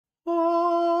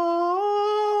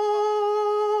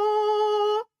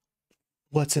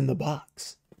What's in the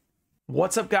box?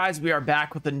 What's up, guys? We are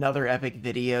back with another epic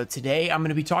video. Today I'm going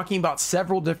to be talking about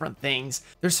several different things.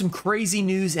 There's some crazy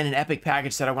news and an epic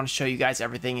package that I want to show you guys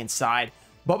everything inside,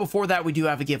 but before that we do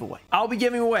have a giveaway. I'll be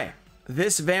giving away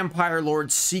this Vampire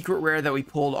Lord secret rare that we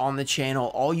pulled on the channel.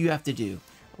 All you have to do,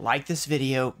 like this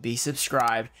video, be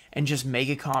subscribed, and just make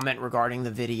a comment regarding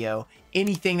the video,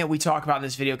 anything that we talk about in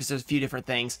this video, because there's a few different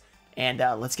things, and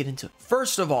let's get into it.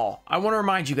 First of all, I want to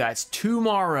remind you guys,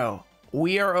 tomorrow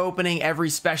we are opening every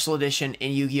special edition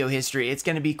in Yu-Gi-Oh history. It's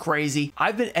going to be crazy.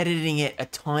 I've been editing it a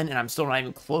ton, and I'm still not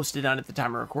even close to done at the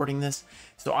time of recording this.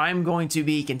 So I'm going to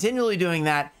be continually doing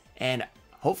that and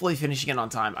hopefully finishing it on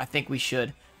time. I think we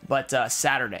should. But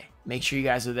Saturday, make sure you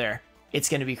guys are there. It's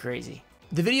going to be crazy.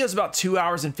 The video is about 2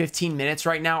 hours and 15 minutes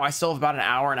right now. I still have about an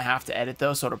hour and a half to edit,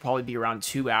 though, so it'll probably be around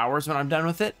 2 hours when I'm done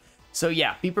with it. So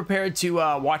yeah, be prepared to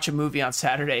watch a movie on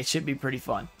Saturday. It should be pretty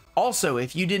fun. Also,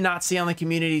 if you did not see on the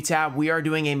community tab, we are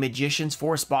doing a Magician's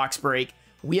Force box break.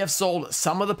 We have sold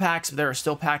some of the packs, but there are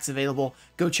still packs available.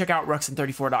 Go check out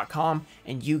ruxin34.com,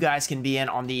 and you guys can be in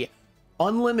on the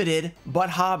unlimited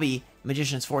but hobby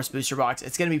Magician's Force booster box.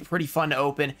 It's going to be pretty fun to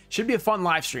open. Should be a fun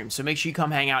live stream, so make sure you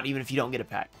come hang out even if you don't get a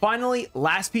pack. Finally,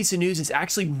 last piece of news is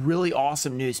actually really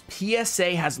awesome news.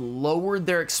 PSA has lowered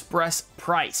their express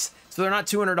price, so they're not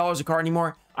 $200 a card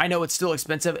anymore. I know it's still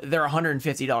expensive. They're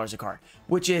 $150 a card,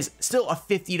 which is still a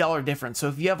 $50 difference. So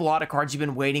if you have a lot of cards you've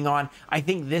been waiting on, I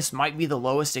think this might be the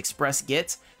lowest Express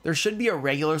gets. There should be a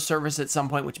regular service at some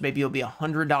point, which maybe will be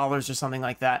 $100 or something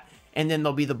like that. And then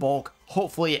there'll be the bulk,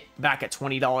 hopefully back at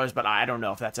 $20, but I don't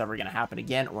know if that's ever going to happen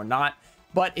again or not.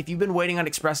 But if you've been waiting on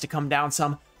Express to come down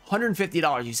some,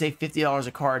 $150, you save $50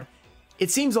 a card. It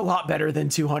seems a lot better than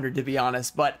 $200, to be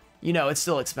honest, but you know, it's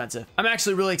still expensive. I'm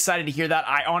actually really excited to hear that.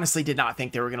 I honestly did not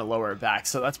think they were going to lower it back,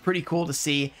 so that's pretty cool to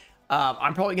see.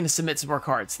 I'm probably going to submit some more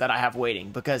cards that I have waiting,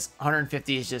 because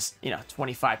 150 is just, you know,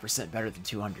 25% better than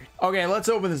 200. Okay, let's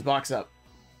open this box up.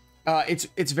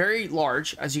 It's very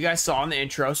large, as you guys saw in the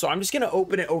intro, so I'm just going to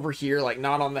open it over here, like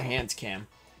not on the hands cam.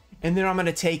 And then I'm going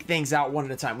to take things out one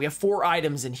at a time. We have 4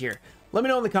 items in here. Let me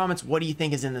know in the comments, what do you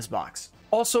think is in this box?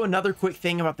 Also, another quick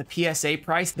thing about the PSA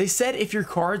price. They said if your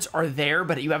cards are there,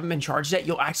 but you haven't been charged yet,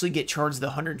 you'll actually get charged the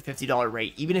 $150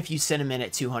 rate, even if you send them in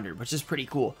at 200, which is pretty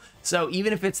cool. So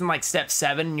even if it's in like step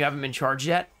 7 and you haven't been charged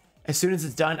yet, as soon as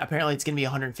it's done, apparently it's going to be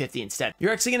 150 instead.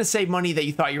 You're actually going to save money that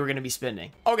you thought you were going to be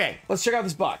spending. Okay, let's check out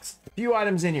this box. A few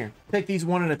items in here. Take these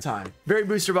one at a time. Very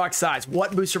booster box size.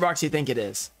 What booster box do you think it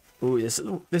is? Ooh,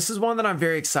 this is one that I'm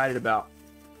very excited about.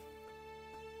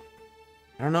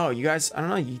 I don't know, you guys, I don't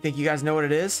know, you think you guys know what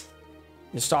it is?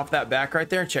 Just off that back right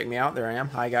there, check me out, there I am.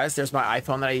 Hi guys, there's my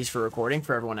iPhone that I use for recording,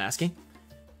 for everyone asking.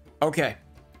 Okay.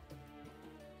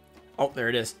 Oh, there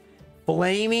it is.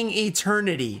 Flaming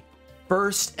Eternity,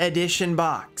 first edition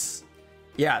box.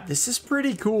 Yeah, this is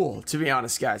pretty cool, to be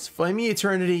honest, guys. Flaming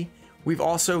Eternity, we've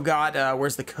also got,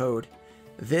 where's the code?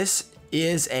 This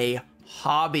is a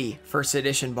hobby first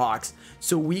edition box,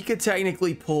 so we could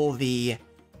technically pull the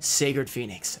Sacred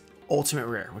Phoenix Ultimate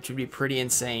Rare, which would be pretty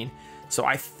insane. So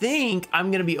I think I'm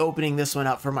going to be opening this one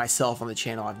up for myself on the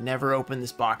channel. I've never opened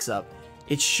this box up.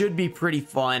 It should be pretty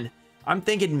fun. I'm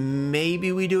thinking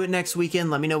maybe we do it next weekend.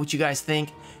 Let me know what you guys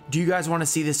think. Do you guys want to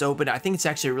see this open? I think it's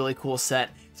actually a really cool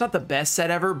set. It's not the best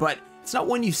set ever, but it's not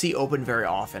one you see open very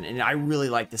often. And I really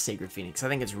like the Sacred Phoenix. I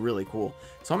think it's really cool.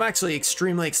 So I'm actually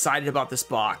extremely excited about this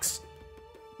box.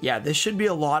 Yeah, this should be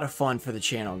a lot of fun for the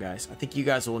channel, guys. I think you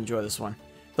guys will enjoy this one.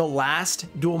 The last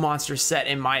Duel Monster set,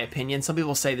 in my opinion. Some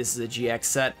people say this is a GX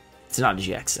set. It's not a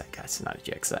GX set, guys. It's not a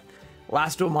GX set.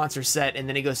 Last Duel Monster set, and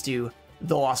then it goes to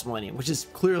the Lost Millennium, which is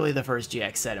clearly the first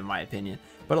GX set, in my opinion.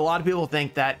 But a lot of people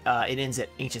think that it ends at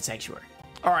Ancient Sanctuary.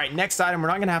 All right, next item. We're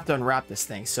not going to have to unwrap this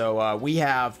thing. So we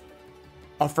have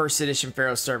a first edition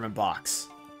Pharaoh's Servant box.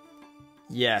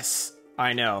 Yes,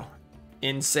 I know.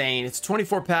 Insane. It's a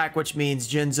 24 pack, which means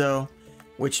Jinzo,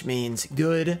 which means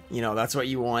good. You know, that's what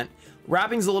you want.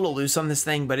 Wrapping's a little loose on this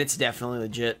thing, but it's definitely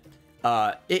legit.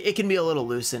 It can be a little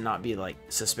loose and not be like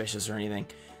suspicious or anything.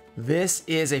 This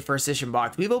is a first edition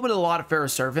box. We've opened a lot of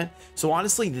Pharaoh's Servant, so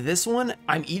honestly this one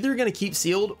I'm either going to keep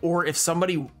sealed, or if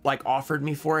somebody like offered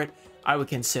me for it, I would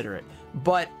consider it,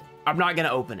 but I'm not going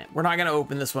to open it. We're not going to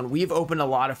open this one. We've opened a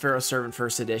lot of Pharaoh's Servant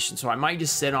first edition, so I might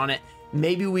just sit on it.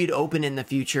 Maybe we'd open in the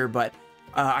future, but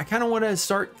I kind of want to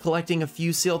start collecting a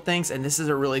few sealed things, and this is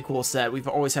a really cool set. We've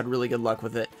always had really good luck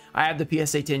with it. I have the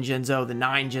PSA 10 Jinzo, the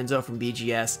 9 Jinzo from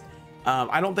BGS.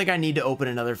 I don't think I need to open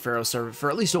another Pharaoh's Servant for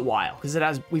at least a while,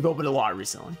 because we've opened a lot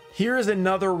recently. Here is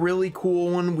another really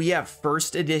cool one. We have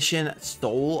first edition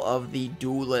Soul of the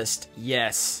Duelist.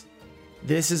 Yes,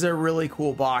 this is a really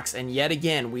cool box, and yet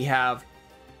again we have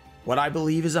what I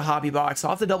believe is a hobby box.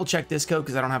 I'll have to double check this code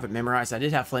because I don't have it memorized. I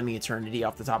did have Flaming Eternity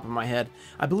off the top of my head.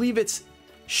 I believe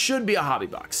should be a hobby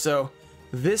box. So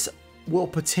this will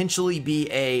potentially be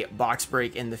a box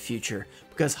break in the future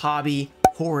because hobby,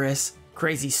 Horus,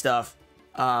 crazy stuff.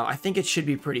 I think it should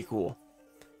be pretty cool.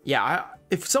 Yeah,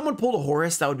 if someone pulled a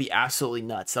Horus, that would be absolutely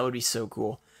nuts. That would be so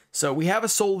cool. So we have a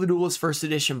Soul of the Duelist first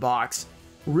edition box.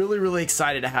 Really, really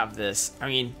excited to have this. I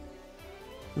mean,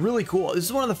 really cool. This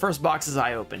is one of the first boxes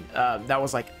I opened. That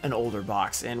was like an older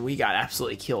box, and we got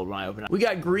absolutely killed when I opened it. We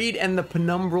got Greed and the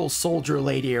Penumbral Soldier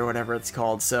Lady, or whatever it's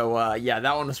called. So yeah,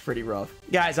 that one was pretty rough.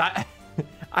 Guys,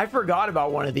 I forgot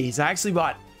about one of these. I actually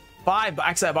bought 5.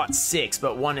 Actually, I bought 6,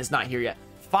 but one is not here yet.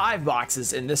 5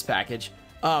 boxes in this package.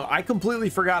 I completely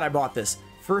forgot I bought this.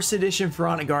 First edition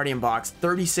Pharaonic Guardian box,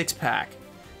 36 pack.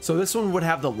 So this one would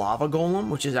have the Lava Golem,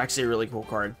 which is actually a really cool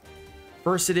card.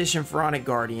 First edition Pharaonic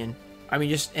Guardian. I mean,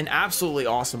 just an absolutely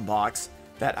awesome box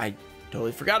that I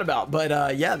totally forgot about.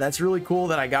 But yeah, that's really cool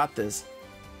that I got this.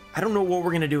 I don't know what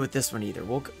we're going to do with this one either.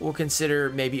 We'll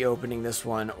consider maybe opening this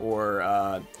one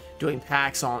or doing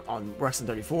packs on Wrestling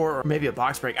 34 or maybe a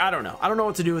box break. I don't know. I don't know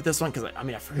what to do with this one because I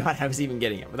mean, I forgot I was even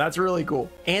getting it, but that's really cool.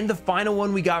 And the final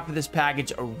one we got for this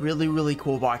package, a really, really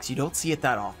cool box. You don't see it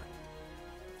that often.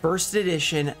 First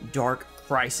edition Dark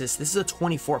Crisis. This is a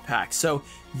 24 pack. So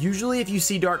usually if you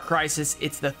see Dark Crisis,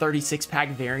 it's the 36 pack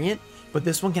variant, but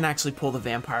this one can actually pull the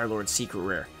Vampire Lord secret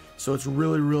rare. So it's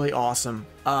really, really awesome.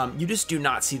 You just do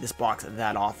not see this box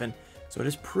that often. So it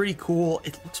is pretty cool.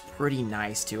 It looks pretty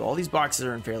nice too. All these boxes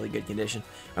are in fairly good condition.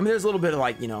 I mean, there's a little bit of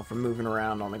like, you know, from moving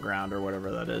around on the ground or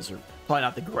whatever that is, or probably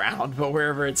not the ground, but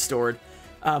wherever it's stored.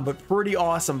 But pretty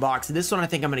awesome box. This one I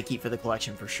think I'm going to keep for the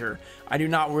collection for sure. I do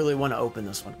not really want to open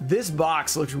this one. This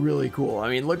box looks really cool. I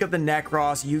mean, look at the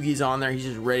Necros. Yugi's on there. He's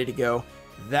just ready to go.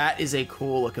 That is a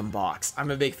cool looking box.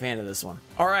 I'm a big fan of this one.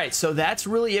 All right, so that's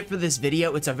really it for this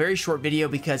video. It's a very short video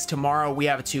because tomorrow we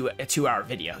have a two-hour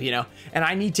video, you know, and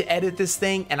I need to edit this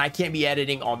thing, and I can't be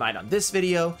editing all night on this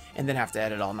video and then have to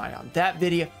edit all night on that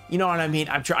video. You know what I mean?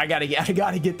 I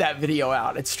gotta get that video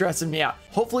out. It's stressing me out.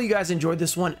 Hopefully you guys enjoyed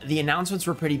this one. The announcements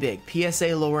were pretty big.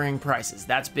 PSA lowering prices.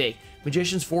 That's big.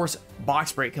 Magician's Force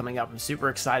box break coming up. I'm super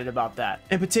excited about that.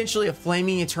 And potentially a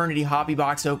Flaming Eternity hobby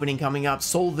box opening coming up.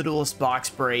 Soul of the Duelist box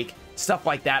break. Stuff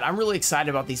like that. I'm really excited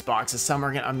about these boxes. Some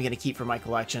I'm going to keep for my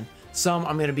collection. Some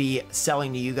I'm going to be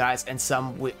selling to you guys, and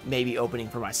some maybe opening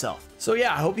for myself. So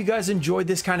yeah, I hope you guys enjoyed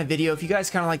this kind of video. If you guys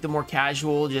kind of like the more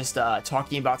casual, just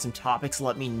talking about some topics,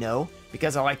 let me know,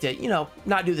 because I like to, you know,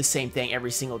 not do the same thing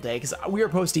every single day, because we are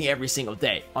posting every single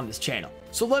day on this channel.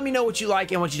 So let me know what you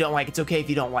like and what you don't like. It's okay if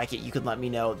you don't like it. You can let me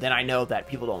know. Then I know that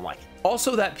people don't like it.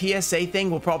 Also, that PSA thing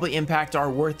will probably impact our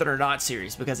Worth It or Not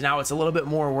series, because now it's a little bit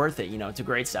more worth it. You know, it's a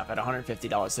great stuff at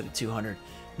 $150 instead of $200.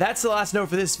 That's the last note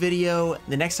for this video.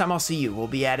 The next time I'll see you, we'll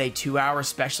be at a 2-hour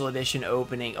special edition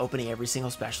opening every single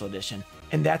special edition.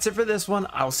 And that's it for this one.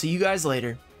 I'll see you guys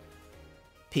later.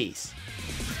 Peace.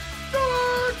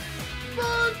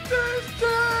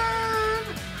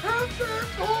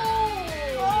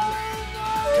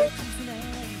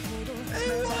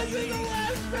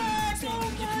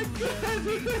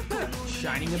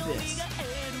 Shining Abyss.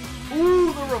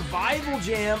 Ooh, the Revival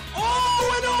Jam.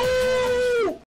 Oh, and oh!